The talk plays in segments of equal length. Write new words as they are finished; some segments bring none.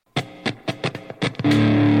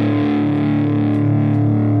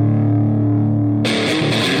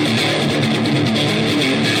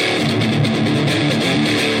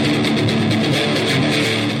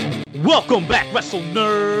Welcome back, Wrestle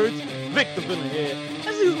Nerds. Victor Villain here.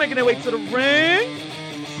 As he was making their way to the ring.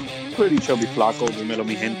 Pretty chubby flaco, dímelo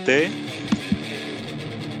mi gente.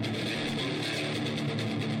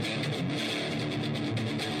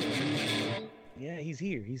 Yeah, he's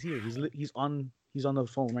here. He's on the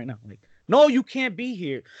phone right now. Like, no, you can't be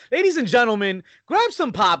here. Ladies and gentlemen, grab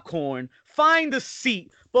some popcorn, find a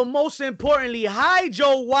seat, but most importantly, hide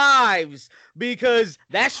your wives, because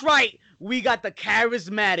that's right, we got the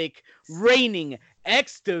charismatic, reigning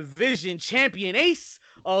X Division champion, Ace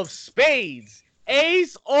of Spades,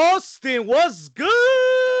 Ace Austin. What's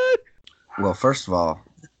good? Well, first of all,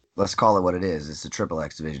 let's call it what it is. It's the Triple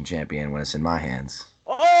X Division champion when it's in my hands.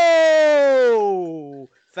 Oh,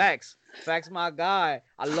 facts, my guy.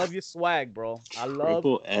 I love your swag, bro. I love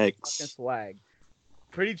Triple X fucking swag.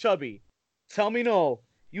 Pretty chubby. Tell me no.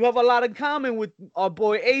 You have a lot in common with our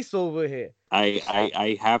boy Ace over here.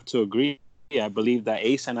 I have to agree. I believe that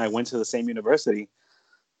Ace and I went to the same university,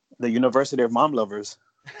 the University of Mom Lovers.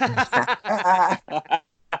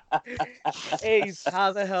 Ace,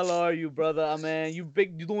 how the hell are you, brother? Man, you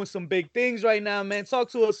doing some big things right now, man.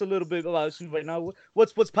 Talk to us a little bit about you right now.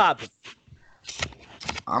 What's popping?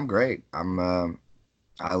 I'm great. I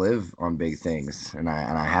live on big things, and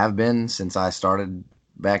I have been since I started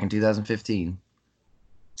back in 2015.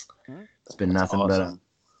 It's been nothing awesome. but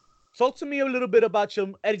Talk to me a little bit about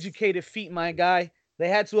your educated feet, my guy. They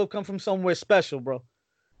had to have come from somewhere special, bro.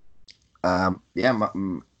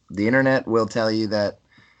 the internet will tell you that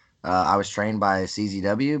I was trained by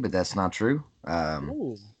CZW, but that's not true.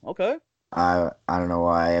 Ooh, okay. I don't know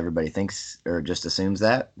why everybody thinks or just assumes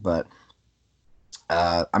that, but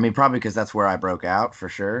I mean, probably because that's where I broke out for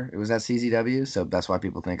sure. It was at CZW, so that's why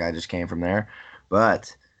people think I just came from there.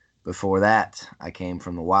 But before that, I came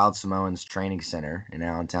from the Wild Samoans Training Center in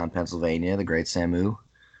Allentown, Pennsylvania, the Great Samu.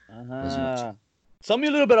 Tell me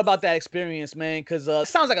a little bit about that experience, man, because it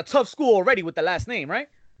sounds like a tough school already with the last name, right?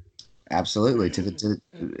 Absolutely.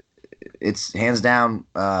 It's hands down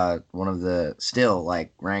one of the, still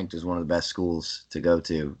like ranked as one of the best schools to go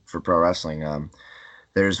to for pro wrestling.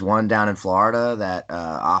 There's one down in Florida that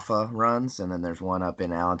AFA runs, and then there's one up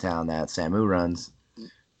in Allentown that Samu runs.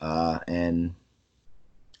 And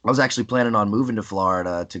I was actually planning on moving to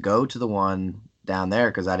Florida to go to the one down there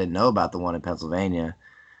because I didn't know about the one in Pennsylvania.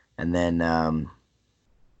 And then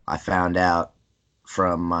I found out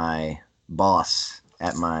from my boss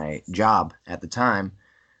at my job at the time,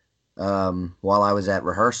 while I was at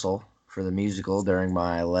rehearsal for the musical during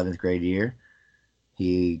my 11th grade year,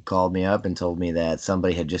 he called me up and told me that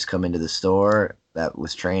somebody had just come into the store that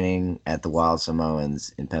was training at the Wild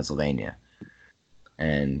Samoans in Pennsylvania,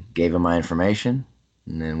 and gave him my information.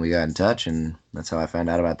 And then we got in touch, and that's how I found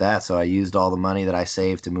out about that. So I used all the money that I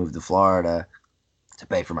saved to move to Florida to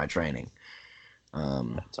pay for my training.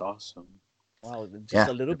 That's awesome. Wow, just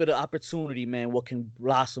a little bit of opportunity, man. What can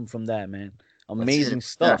blossom from that, man? Amazing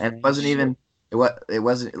stuff. Yeah, and it wasn't even it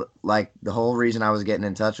wasn't like the whole reason I was getting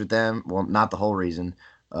in touch with them. Well, not the whole reason.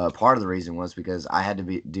 Part of the reason was because I had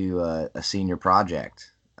to do a senior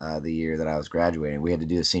project the year that I was graduating. We had to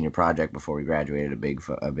do a senior project before we graduated. You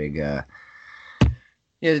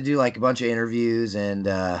had to do like a bunch of interviews and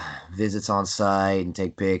visits on site and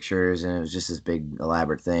take pictures, and it was just this big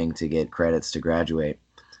elaborate thing to get credits to graduate.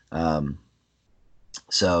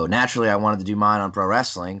 So naturally, I wanted to do mine on pro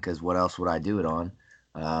wrestling because what else would I do it on?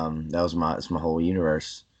 That's my whole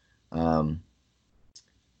universe.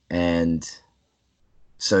 And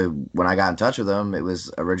so when I got in touch with them, it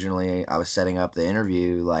was originally I was setting up the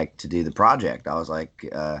interview like to do the project. I was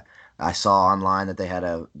like, I saw online that they had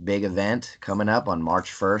a big event coming up on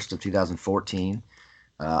March 1st of 2014.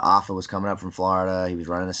 AFA was coming up from Florida. He was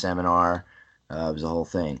running a seminar. It was a whole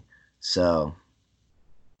thing. So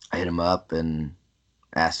I hit him up and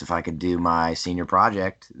asked if I could do my senior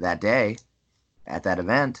project that day at that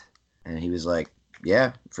event. And he was like,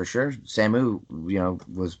 yeah, for sure. Samu,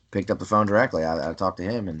 picked up the phone directly. I talked to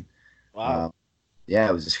him, and wow. Yeah,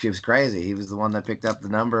 it was crazy. He was the one that picked up the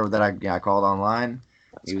number that I called online.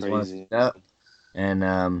 That's he was crazy. Up,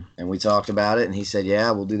 and we talked about it, and he said,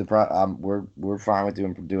 "Yeah, we'll do the we're fine with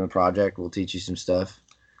doing a project. We'll teach you some stuff."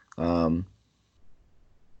 And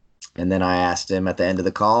then I asked him at the end of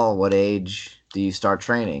the call, "What age do you start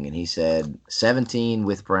training?" And he said, 17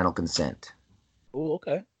 with parental consent. Oh,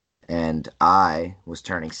 okay. And I was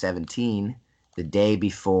turning 17 the day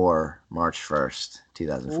before March 1st,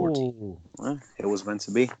 2014. Ooh. Well, it was meant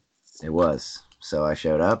to be. It was. So I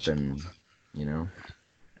showed up, and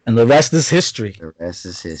and the rest is history. The rest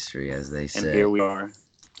is history, as they say. And here we are.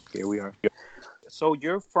 So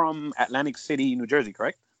you're from Atlantic City, New Jersey,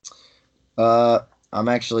 correct? I'm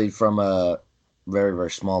actually from very,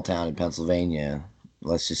 very small town in Pennsylvania.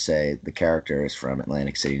 Let's just say the character is from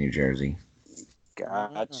Atlantic City, New Jersey.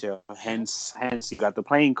 Gotcha. Hence, you got the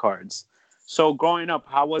playing cards. So, growing up,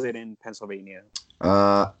 how was it in Pennsylvania?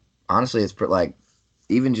 Honestly, it's like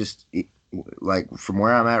even just like from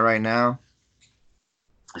where I'm at right now,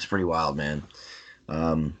 it's pretty wild, man.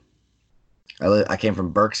 Um, I came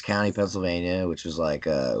from Berks County, Pennsylvania, which was like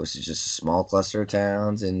which is just a small cluster of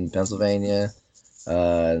towns in Pennsylvania.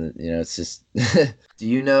 It's just. Do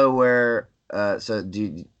you know where? So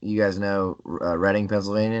do you guys know Reading,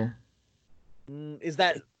 Pennsylvania? Is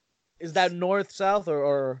that north, south,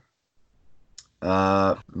 or?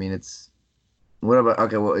 I mean, it's. What about?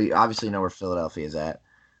 Okay, well, you obviously know where Philadelphia is at.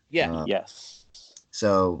 Yeah. Yes.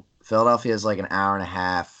 So Philadelphia is like an hour and a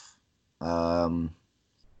half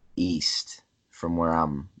east from where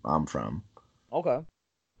I'm from. Okay.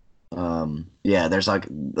 Yeah, there's like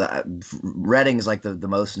Reading is like the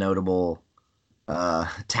most notable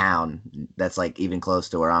town that's like even close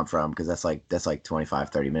to where I'm from, because that's like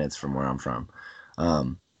 25-30 minutes from where I'm from.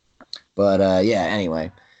 Yeah,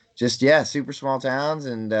 anyway, just super small towns,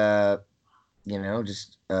 and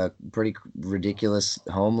just a pretty ridiculous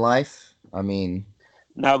home life. I mean,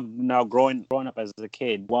 now growing up as a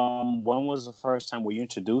kid, when was the first time were you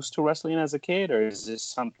introduced to wrestling as a kid, or is this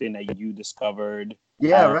something that you discovered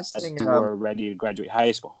wrestling. as you were ready to graduate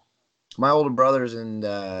high school? My older brothers and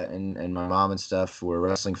my mom and stuff were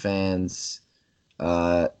wrestling fans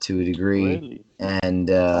to a degree. Really? And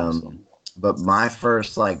Awesome. But my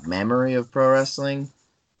first like memory of pro wrestling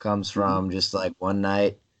comes from just like one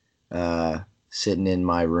night sitting in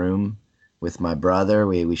my room with my brother.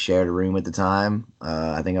 We shared a room at the time.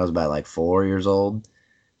 I think I was about like 4 years old,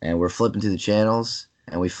 and we're flipping through the channels,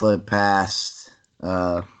 and we flipped past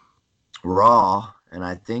Raw, and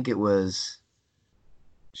I think it was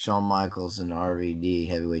Shawn Michaels and RVD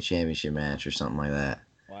heavyweight championship match or something like that.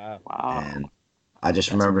 Wow. And I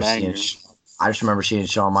just remember seeing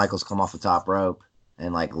Shawn Michaels come off the top rope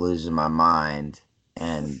and like losing my mind.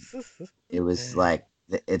 And it was like,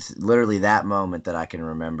 it's literally that moment that I can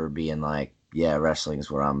remember being like, yeah, wrestling is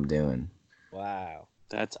what I'm doing. Wow.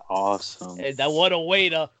 That's awesome. And that what a way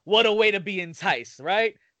to be enticed,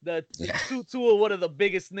 right? The two are one of the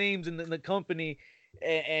biggest names in the company.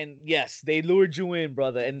 And yes, they lured you in,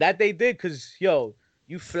 brother, and that they did, because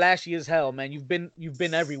you flashy as hell, man. You've been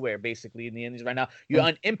everywhere basically in the Indies right now. You're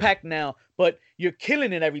on Impact now, but you're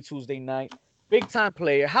killing it every Tuesday night. Big time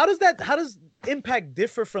player. How does Impact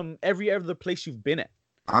differ from every other place you've been at?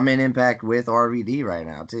 I'm in Impact with RVD right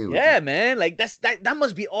now too. Yeah, man. Like that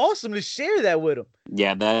must be awesome to share that with him.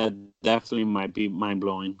 Yeah, that definitely might be mind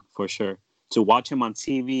blowing for sure. To watch him on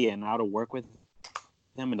TV and how to work with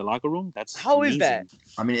him in the locker room, that's how amazing. Is that?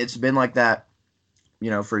 I mean, it's been like that,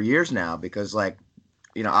 for years now, because like,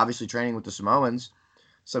 obviously training with the Samoans,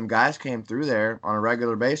 some guys came through there on a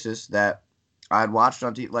regular basis that I'd watched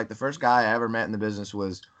on TV. Like the first guy I ever met in the business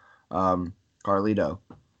was Carlito.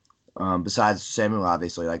 Besides Samu,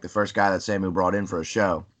 obviously, like the first guy that Samu brought in for a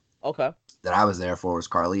show. Okay. That I was there for was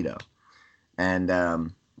Carlito, and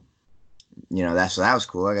that was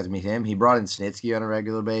cool. I got to meet him. He brought in Snitsky on a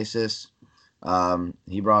regular basis.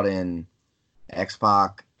 He brought in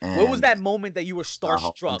X-Pac. And what was that moment that you were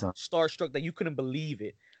starstruck that you couldn't believe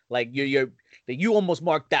it? Like that you almost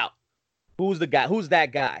marked out. Who's that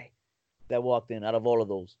guy that walked in out of all of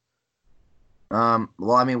those?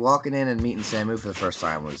 Well, I mean, walking in and meeting Samu for the first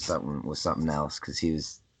time was something else, because he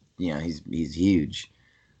was, he's huge.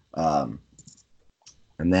 And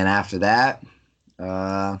then after that,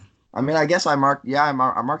 I mean, I guess I marked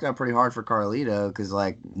out pretty hard for Carlito, because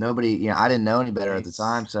like nobody, I didn't know any better at the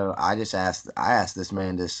time, so I asked this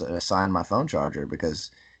man to sign my phone charger,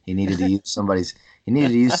 because he needed to use somebody's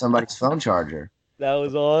phone charger. That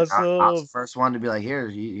was awesome. I was the first one to be like, here,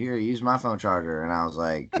 use my phone charger, and I was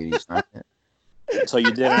like, can you sign it? So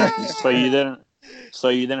you didn't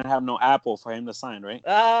have no Apple for him to sign, right?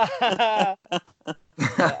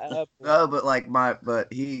 No, but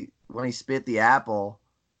when he spit the apple,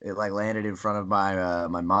 it like landed in front of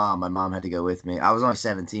my mom. My mom had to go with me. I was only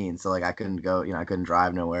 17, so like I couldn't go. I couldn't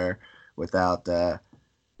drive nowhere without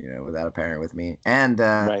without a parent with me. And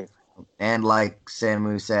right. And like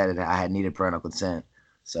Samu said, I had needed parental consent.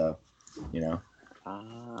 So,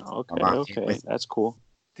 Okay, that's cool.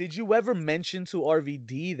 Did you ever mention to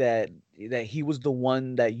RVD that he was the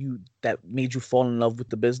one that made you fall in love with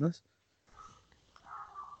the business?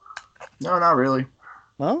 No, not really.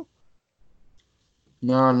 Well,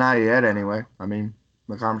 no, not yet. Anyway, I mean,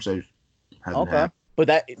 the conversation hasn't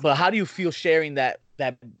happened. But how do you feel sharing that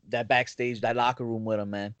backstage, that locker room with him,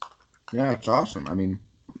 man? Yeah, it's awesome. I mean,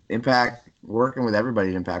 Impact, working with everybody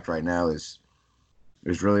at Impact right now is It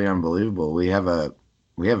was really unbelievable. We have a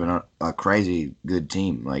crazy good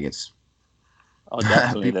team. Like it's Oh,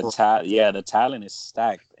 definitely. people. The talent is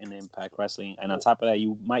stacked in Impact Wrestling, and on top of that,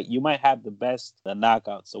 you might have the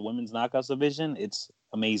knockouts, the women's knockouts division. It's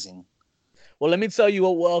amazing. Well, let me tell you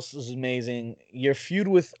what else is amazing. Your feud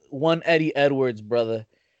with one Eddie Edwards, brother.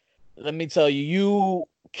 Let me tell you, you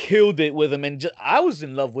killed it with him, and I was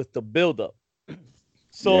in love with the build-up.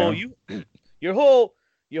 So your whole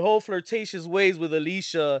flirtatious ways with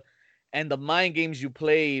Alicia and the mind games you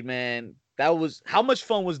played, man. That was how much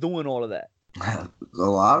fun was doing all of that. A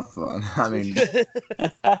lot of fun. I mean,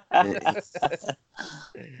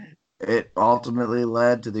 it ultimately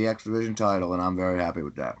led to the X Division title, and I'm very happy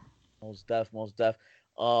with that. Most def.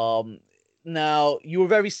 Now you were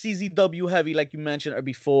very CZW heavy, like you mentioned or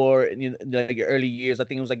before, in like your early years. I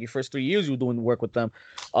think it was like your first 3 years you were doing work with them.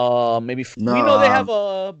 We know they have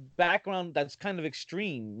a background that's kind of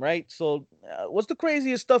extreme, right? So, what's the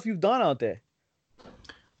craziest stuff you've done out there?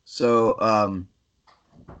 So,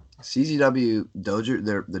 CZW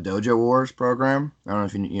Dojo, the Dojo Wars program. I don't know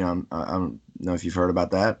if I don't know if you've heard about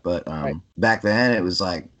that, but Right. Back then it was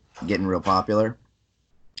like getting real popular.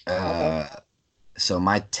 Okay. So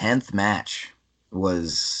my 10th match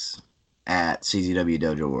was at CZW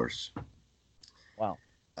Dojo Wars. Wow.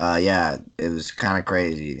 Yeah, it was kind of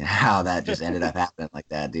crazy how that just ended up happening like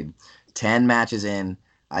that, dude. 10 matches in,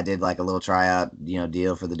 I did like a little tryout,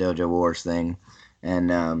 deal for the Dojo Wars thing,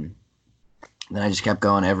 and then I just kept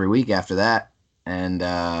going every week after that. And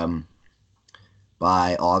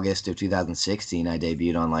by August of 2016, I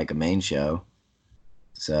debuted on like a main show.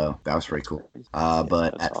 So that was pretty cool.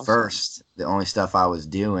 But at first, the only stuff I was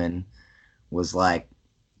doing was like,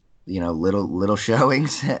 little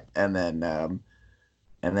showings, and then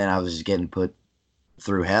I was just getting put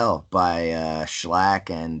through hell by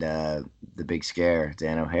Schlack and the Big Scare,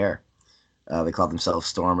 Dan O'Hare. They called themselves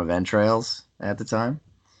Storm of Entrails at the time.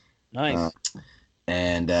 Nice.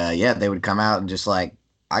 They would come out and just like,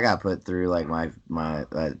 I got put through like my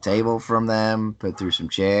table from them, put through some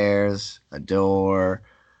chairs, a door,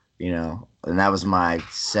 and that was my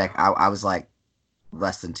I was like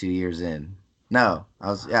less than 2 years in. No,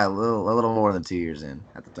 I was a little more than 2 years in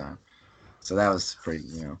at the time. So that was pretty,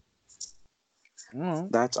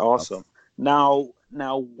 That's awesome. Now,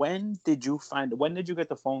 when did you get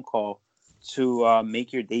the phone call to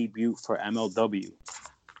make your debut for MLW?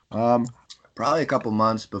 Probably a couple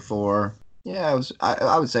months before. Yeah,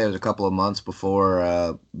 I would say it was a couple of months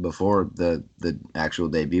before the actual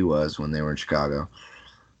debut was, when they were in Chicago.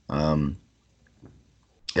 It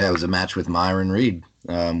was a match with Myron Reed.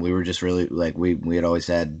 We were just really like we had always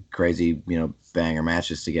had crazy, banger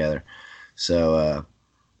matches together. So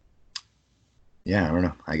I don't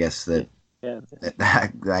know. I guess that. Yeah.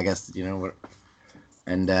 I guess what.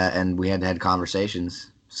 And we had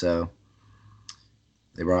conversations. So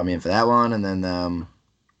they brought me in for that one, and then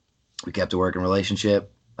we kept a working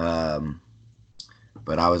relationship. But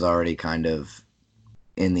I was already kind of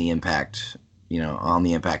in the Impact, on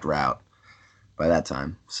the Impact route by that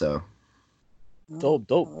time. So Dope.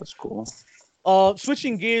 That's cool.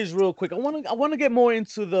 Switching gears real quick. I want to get more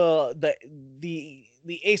into the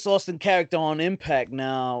Ace Austin character on Impact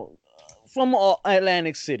now, from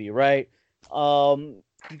Atlantic City, right? You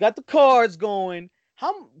got the cards going.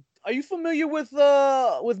 How are you familiar with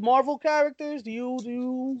Marvel characters? Do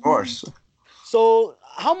you? Of course. So,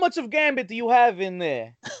 how much of Gambit do you have in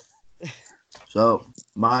there? So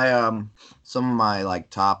my some of my like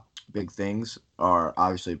top big things are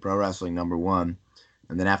obviously pro wrestling, number one,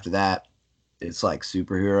 and then after that it's like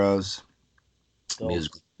superheroes,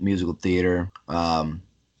 musical theater,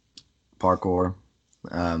 parkour,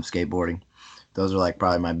 skateboarding. Those are like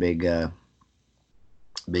probably my big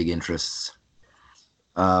interests.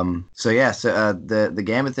 The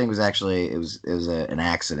Gambit thing was actually it was an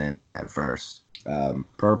accident at first.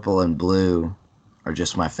 Purple and blue are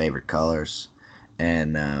just my favorite colors,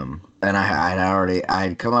 and I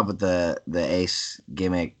had come up with the Ace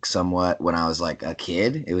gimmick somewhat when I was like a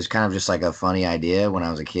kid. It was kind of just like a funny idea when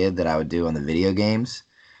I was a kid that I would do on the video games,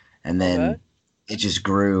 and then it just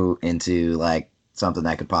grew into like something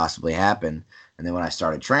that could possibly happen. And then when I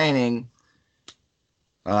started training,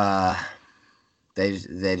 they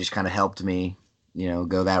just kind of helped me,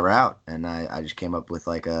 go that route, and I just came up with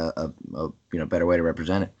like a better way to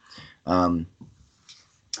represent it.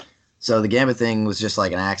 So the Gambit thing was just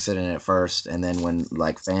like an accident at first, and then when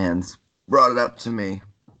like fans brought it up to me,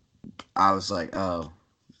 I was like, oh,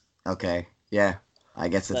 okay, yeah, I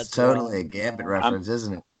guess it's totally a Gambit reference,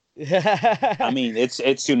 isn't it? I mean,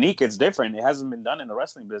 it's unique, it's different. It hasn't been done in the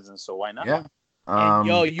wrestling business, so why not? Yeah. And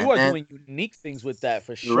you are doing unique things with that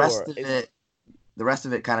for sure. The the rest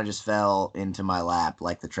of it kind of just fell into my lap,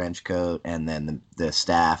 like the trench coat and then the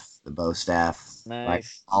staff, the bow staff. Nice. Like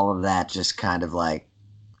all of that just kind of like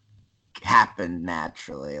happened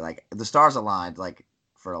naturally. Like the stars aligned like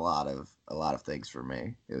for a lot of things for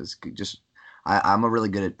me. It was just I'm a really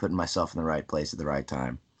good at putting myself in the right place at the right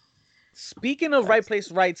time. Speaking of right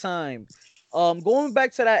place, right time, going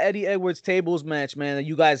back to that Eddie Edwards tables match, man,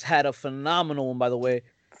 you guys had a phenomenal one, by the way.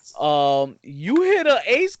 You hit an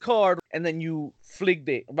ace card and then you flicked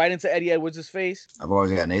it right into Eddie Edwards' face. I've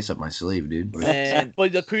always got an ace up my sleeve, dude. And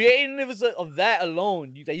but the creativeness of that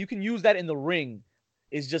alone, that you can use that in the ring,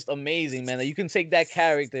 is just amazing, man. That you can take that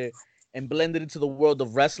character and blend it into the world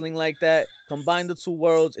of wrestling like that. Combine the two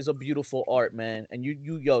worlds is a beautiful art, man. And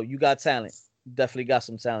you got talent. You definitely got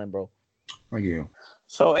some talent, bro. Thank you.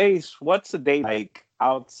 So Ace, what's a day like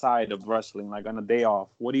outside of wrestling? Like on a day off,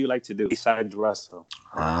 what do you like to do besides wrestle?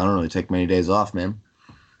 I don't really take many days off, man.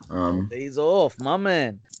 Days off, my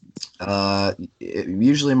man.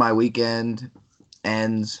 Usually my weekend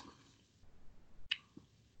ends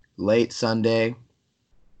late Sunday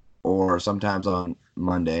or sometimes on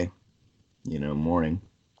Monday, morning.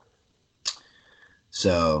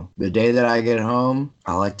 So the day that I get home,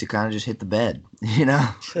 I like to kind of just hit the bed,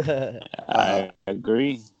 I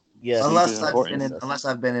agree. Yeah. Unless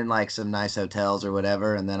I've been in like some nice hotels or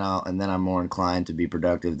whatever, and then I'm more inclined to be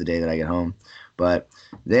productive the day that I get home. But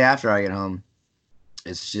the day after I get home,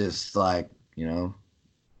 it's just like,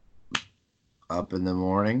 up in the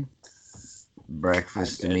morning,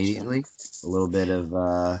 breakfast immediately, a little bit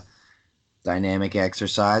of dynamic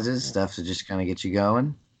exercises, stuff to just kind of get you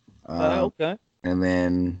going. Okay. And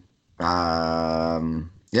then, and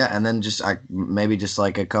then just maybe just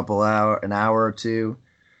like an hour or two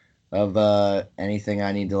of anything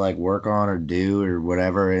I need to like work on or do or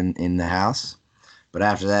whatever in the house. But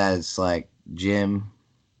after that, it's like gym,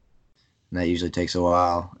 and that usually takes a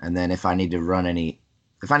while. And then if I need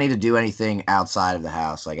to do anything outside of the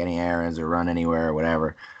house, like any errands or run anywhere or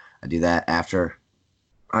whatever, I do that after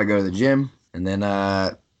I go to the gym, and then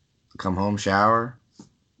come home, shower,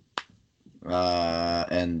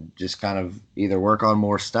 and just kind of either work on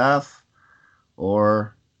more stuff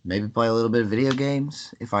or maybe play a little bit of video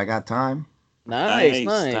games if I got time. Nice.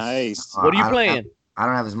 What are you playing? I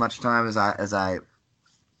don't have as much time as I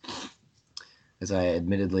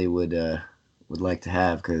admittedly would like to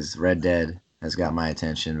have, because Red Dead has got my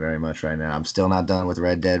attention very much right now. I'm still not done with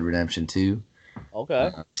Red Dead Redemption 2.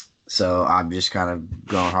 Okay. So I'm just kind of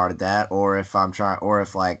going hard at that, or if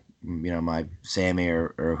like, my Sammy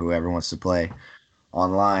or whoever wants to play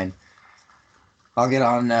online, I'll get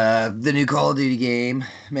on the new Call of Duty game,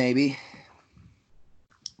 maybe.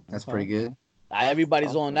 That's pretty good.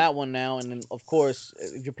 Everybody's on that one now, and then of course,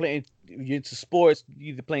 if you're into sports,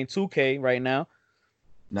 you're either playing 2K right now,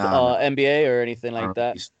 NBA or anything like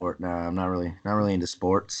that. No, I'm not really into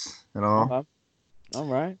sports at all. Okay. All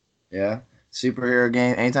right. Yeah, superhero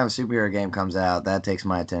game. Anytime a superhero game comes out, that takes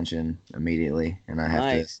my attention immediately, and I have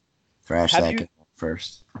to thrash that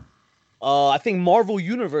first. I think Marvel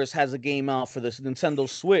Universe has a game out for this Nintendo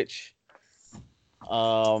Switch.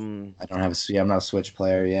 I'm not a Switch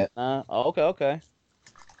player yet. Okay.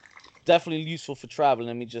 Definitely useful for traveling.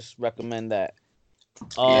 Let me just recommend that.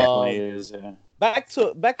 Definitely is. Back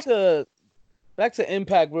to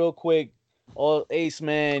Impact real quick. Ace,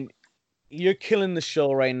 man, you're killing the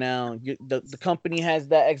show right now. The company has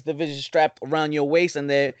that X Division strapped around your waist, and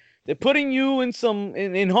they're putting you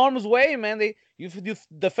in harm's way, man. You've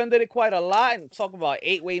defended it quite a lot, and talk about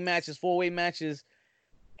 8-way matches, 4-way matches.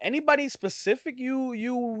 Anybody specific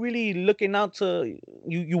you really looking out to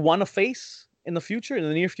you want to face in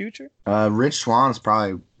the near future? Rich Swann's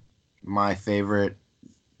probably my favorite.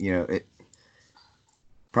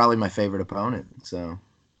 Probably my favorite opponent. So.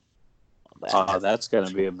 That's gonna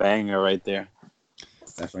be a banger right there.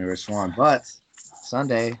 Definitely Rich Swann, but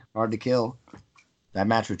Sunday, hard to kill. That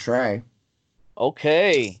match with Trey.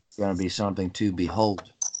 Okay. It's gonna be something to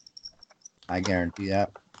behold. I guarantee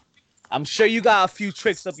that. I'm sure you got a few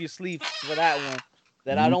tricks up your sleeve for that one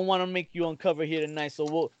that I don't want to make you uncover here tonight. So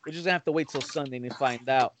we're just gonna have to wait till Sunday to find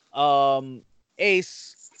out.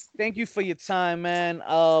 Ace, thank you for your time, man.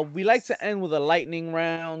 We like to end with a lightning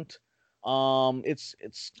round. It's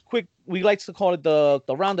quick. We like to call it the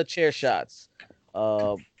round of chair shots.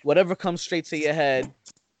 Whatever comes straight to your head.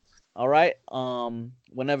 All right.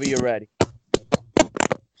 Whenever you're ready.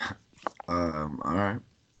 All right.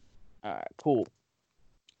 All right. Cool.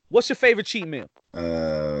 What's your favorite cheat meal? Maybe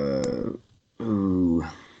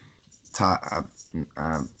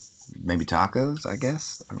tacos, I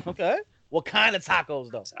guess. Okay. What kind of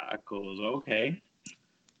tacos, though? Tacos, okay.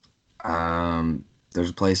 There's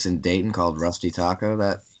a place in Dayton called Rusty Taco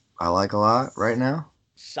that I like a lot right now.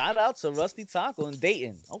 Shout out to Rusty Taco in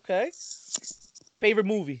Dayton. Okay. Favorite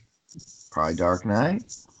movie? Probably Dark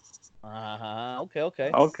Knight. Okay,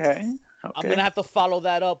 okay. Okay. I'm gonna have to follow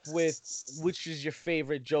that up with which is your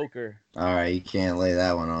favorite Joker? All right, you can't lay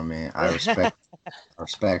that one on me. I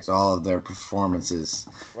respect all of their performances.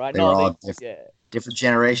 Right. They were all different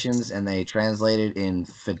generations, and they translated in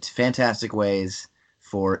fantastic ways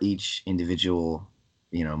for each individual,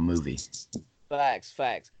 movie. Facts.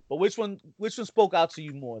 But which one spoke out to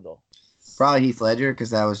you more though? Probably Heath Ledger,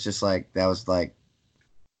 because that was like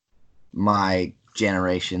my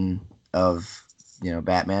generation of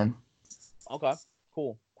Batman. Okay,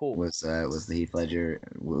 cool. Was the Heath Ledger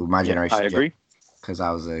my generation? I agree. Because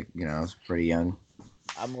I was I was pretty young.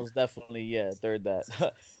 I most definitely third that.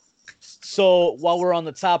 So while we're on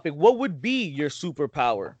the topic, what would be your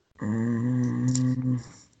superpower?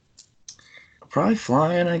 Probably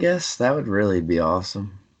flying, I guess. That would really be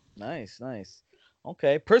awesome. Nice.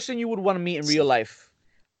 Okay, person you would want to meet in real life,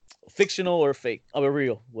 fictional or fake, or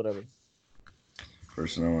real, whatever.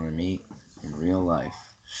 Person I want to meet in real life.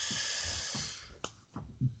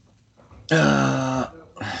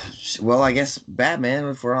 Well, I guess Batman.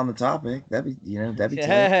 If we're on the topic, that'd be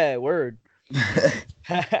yeah, word.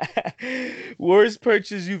 Worst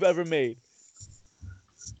purchase you've ever made?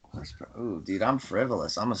 Oh, dude, I'm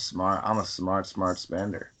frivolous. I'm a smart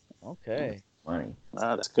spender. Okay. Money.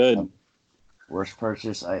 That's good. Worst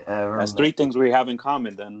purchase I ever. That's three things we have in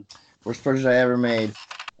common then. Worst purchase I ever made.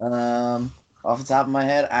 Off the top of my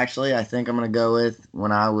head, actually, I think I'm gonna go with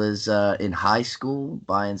when I was in high school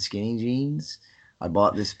buying skinny jeans. I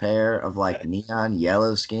bought this pair of like neon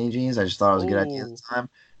yellow skinny jeans. I just thought it was a good idea at the time,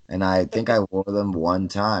 and I think I wore them one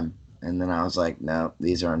time, and then I was like, no,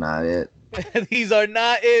 these are not it. These are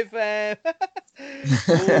not it, fam.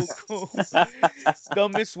 Cool.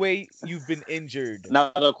 Dumbest way you've been injured.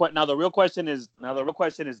 Now the real question is,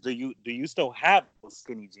 do you still have those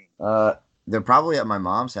skinny jeans? They're probably at my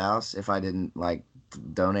mom's house if I didn't like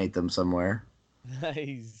donate them somewhere.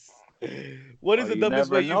 Nice. What is the dumbest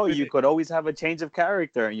way you've been? You could always have a change of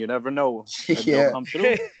character, and you never know. They'll come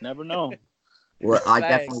through. Never know. Well, I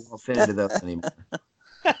definitely won't fit into those anymore.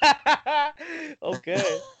 Okay.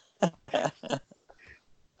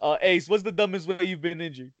 Ace, what's the dumbest way you've been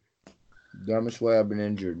injured? Dumbest way I've been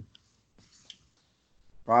injured.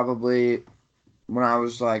 Probably when I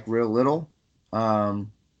was like real little.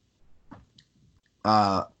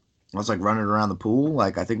 I was like running around the pool.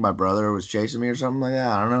 Like I think my brother was chasing me or something like that.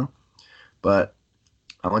 I don't know. But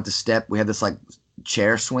I went to step. We had this like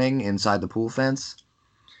chair swing inside the pool fence.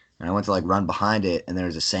 And I went to like run behind it. And there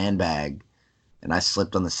was a sandbag. And I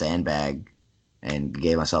slipped on the sandbag and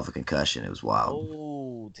gave myself a concussion. It was wild.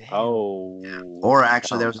 Oh, damn. Oh. Yeah. Or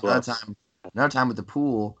actually, there was another time with the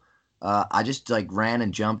pool. I just like ran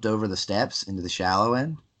and jumped over the steps into the shallow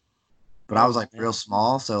end. But I was like real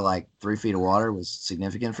small, so like 3 feet of water was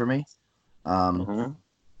significant for me.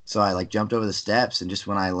 So I like jumped over the steps, and just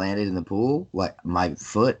when I landed in the pool, like my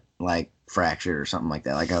foot like fractured or something like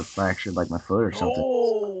that. Like I fractured like my foot or something.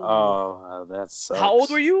 Oh, that sucks. How old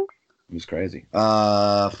were you? It was crazy.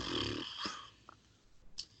 I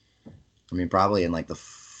mean, probably in like the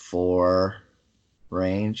 4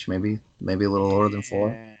 range, maybe a little older than 4.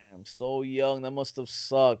 I'm so young. That must have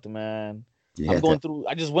sucked, man. Yeah,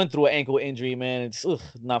 I just went through an ankle injury, man. It's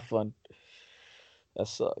not fun. That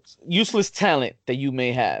sucks. Useless talent that you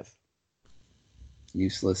may have.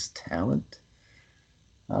 Useless talent?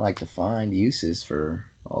 I like to find uses for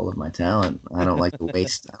all of my talent. I don't like to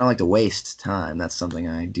waste. I don't like to waste time. That's something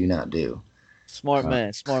I do not do. Smart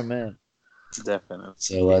man. Definitely.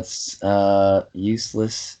 So let's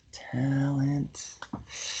useless talent.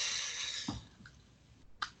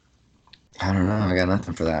 I don't know. I got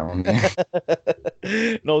nothing for that one.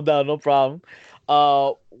 No doubt, no problem.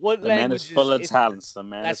 What the language man is full of talents. The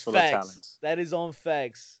man is full of talents. That is on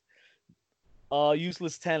facts.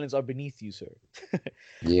 Useless talents are beneath you, sir.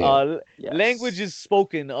 Yeah. Yes. Languages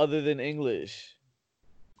spoken other than English.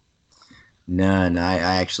 None. I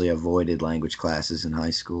actually avoided language classes in high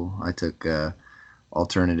school. I took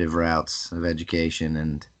alternative routes of education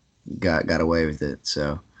and got away with it.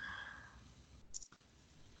 So.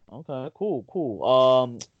 Okay,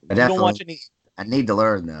 cool. I don't watch any. I need to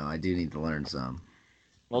learn though. I do need to learn some.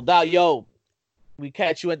 No doubt, yo. We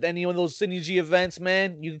catch you at any of those Synergy events,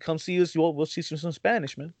 man. You can come see us. We'll see some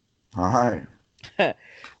Spanish, man. All right.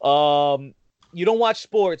 You don't watch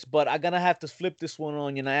sports, but I'm gonna have to flip this one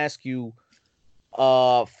on you and ask you,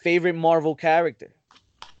 favorite Marvel character.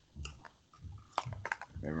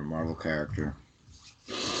 Favorite Marvel character.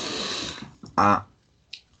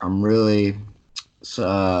 I'm really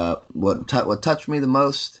So what touched me the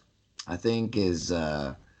most, I think, is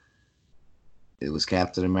it was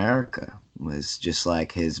Captain America. It was just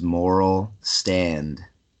like his moral stand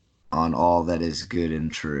on all that is good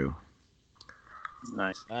and true.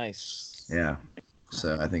 Nice. Nice. Yeah.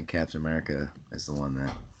 So I think Captain America is the one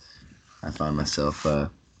that I find myself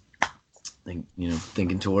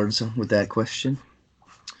thinking towards with that question.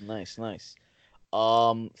 Nice.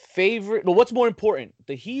 Favorite. No, what's more important,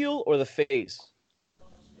 the heel or the face?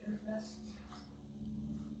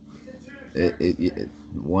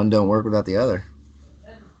 One don't work without the other.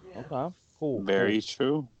 Okay. Cool. Very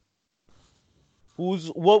true.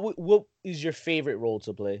 What is your favorite role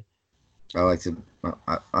to play? I like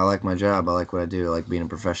my job. I like what I do. I like being a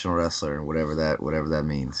professional wrestler, whatever that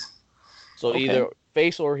means. So Okay. either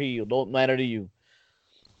face or heel, don't matter to you.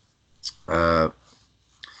 I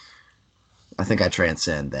think I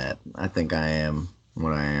transcend that. I think I am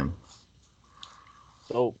what I am.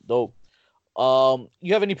 Dope.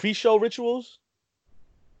 You have any pre-show rituals?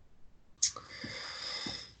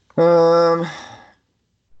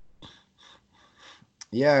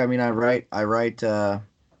 Yeah, I mean, I write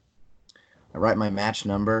my match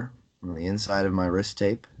number on the inside of my wrist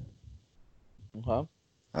tape. Okay.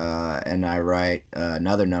 And I write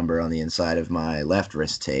another number on the inside of my left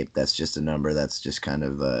wrist tape. That's just a number that's just kind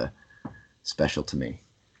of special to me.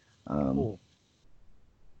 Cool.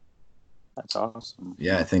 That's awesome.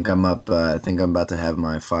 Yeah, I think I'm up. I think I'm about to have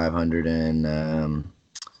my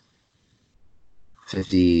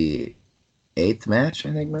 558th match.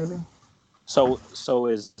 I think maybe. So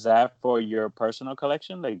is that for your personal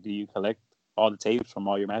collection? Like, do you collect all the tapes from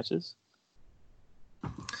all your matches?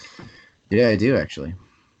 Yeah, I do actually.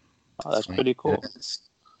 Oh, that's pretty cool.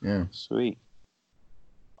 Yeah. Sweet.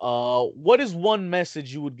 What is one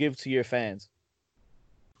message you would give to your fans?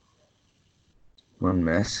 One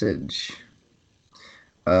message.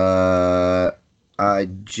 I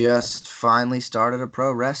just finally started a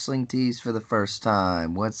pro wrestling tees for the first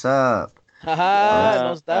time. What's up?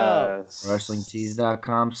 Haha, no doubt.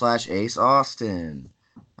 WrestlingTees.com/Ace Austin.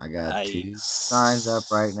 I got 2 signs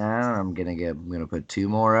up right now. I'm gonna put 2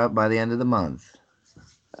 more up by the end of the month.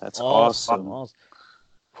 That's awesome.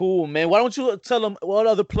 Cool, man. Why don't you tell them what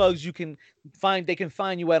other plugs you can find? They can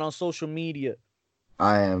find you at on social media.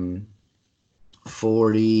 I am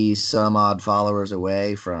 40 some odd followers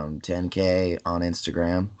away from 10K on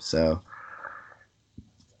Instagram. So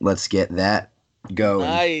let's get that going.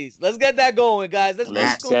 Nice. Let's get that going, guys.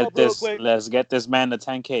 Let's get this. Let's get this man to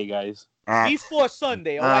 10K, guys. Before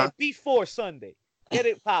Sunday, all right? Before Sunday. Get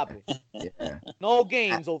it popping. Yeah. No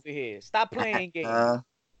games over here. Stop playing games.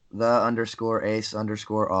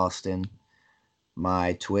 _Ace_Austin.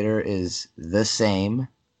 My Twitter is the same.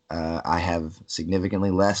 I have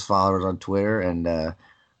significantly less followers on Twitter, and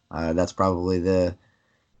that's probably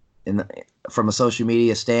from a social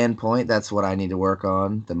media standpoint, that's what I need to work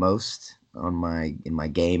on the most in my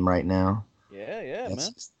game right now. Yeah, man.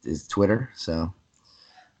 Is Twitter. So,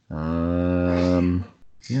 yeah,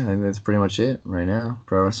 I think that's pretty much it right now.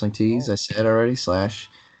 Pro Wrestling Tees, I said already,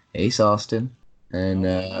 /Ace Austin. And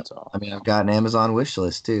I mean, I've got an Amazon wish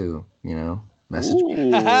list too. Message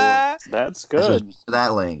me. That's good.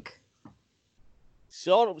 That link.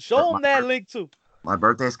 Show them that link too. My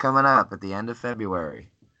birthday's coming up at the end of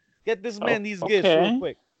February. Get this man these gifts real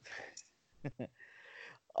quick.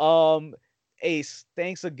 Ace,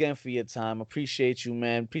 thanks again for your time. Appreciate you,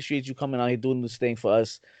 man. Appreciate you coming out here doing this thing for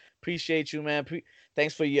us. Appreciate you, man.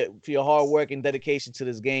 Thanks for your hard work and dedication to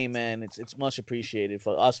this game, man. It's much appreciated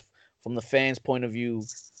for us. From the fans' point of view,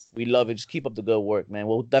 we love it. Just keep up the good work, man.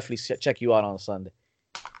 We'll definitely check you out on Sunday.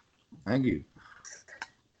 Thank you.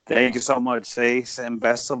 Thank you so much, Ace, and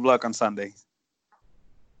best of luck on Sunday.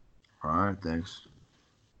 All right, thanks.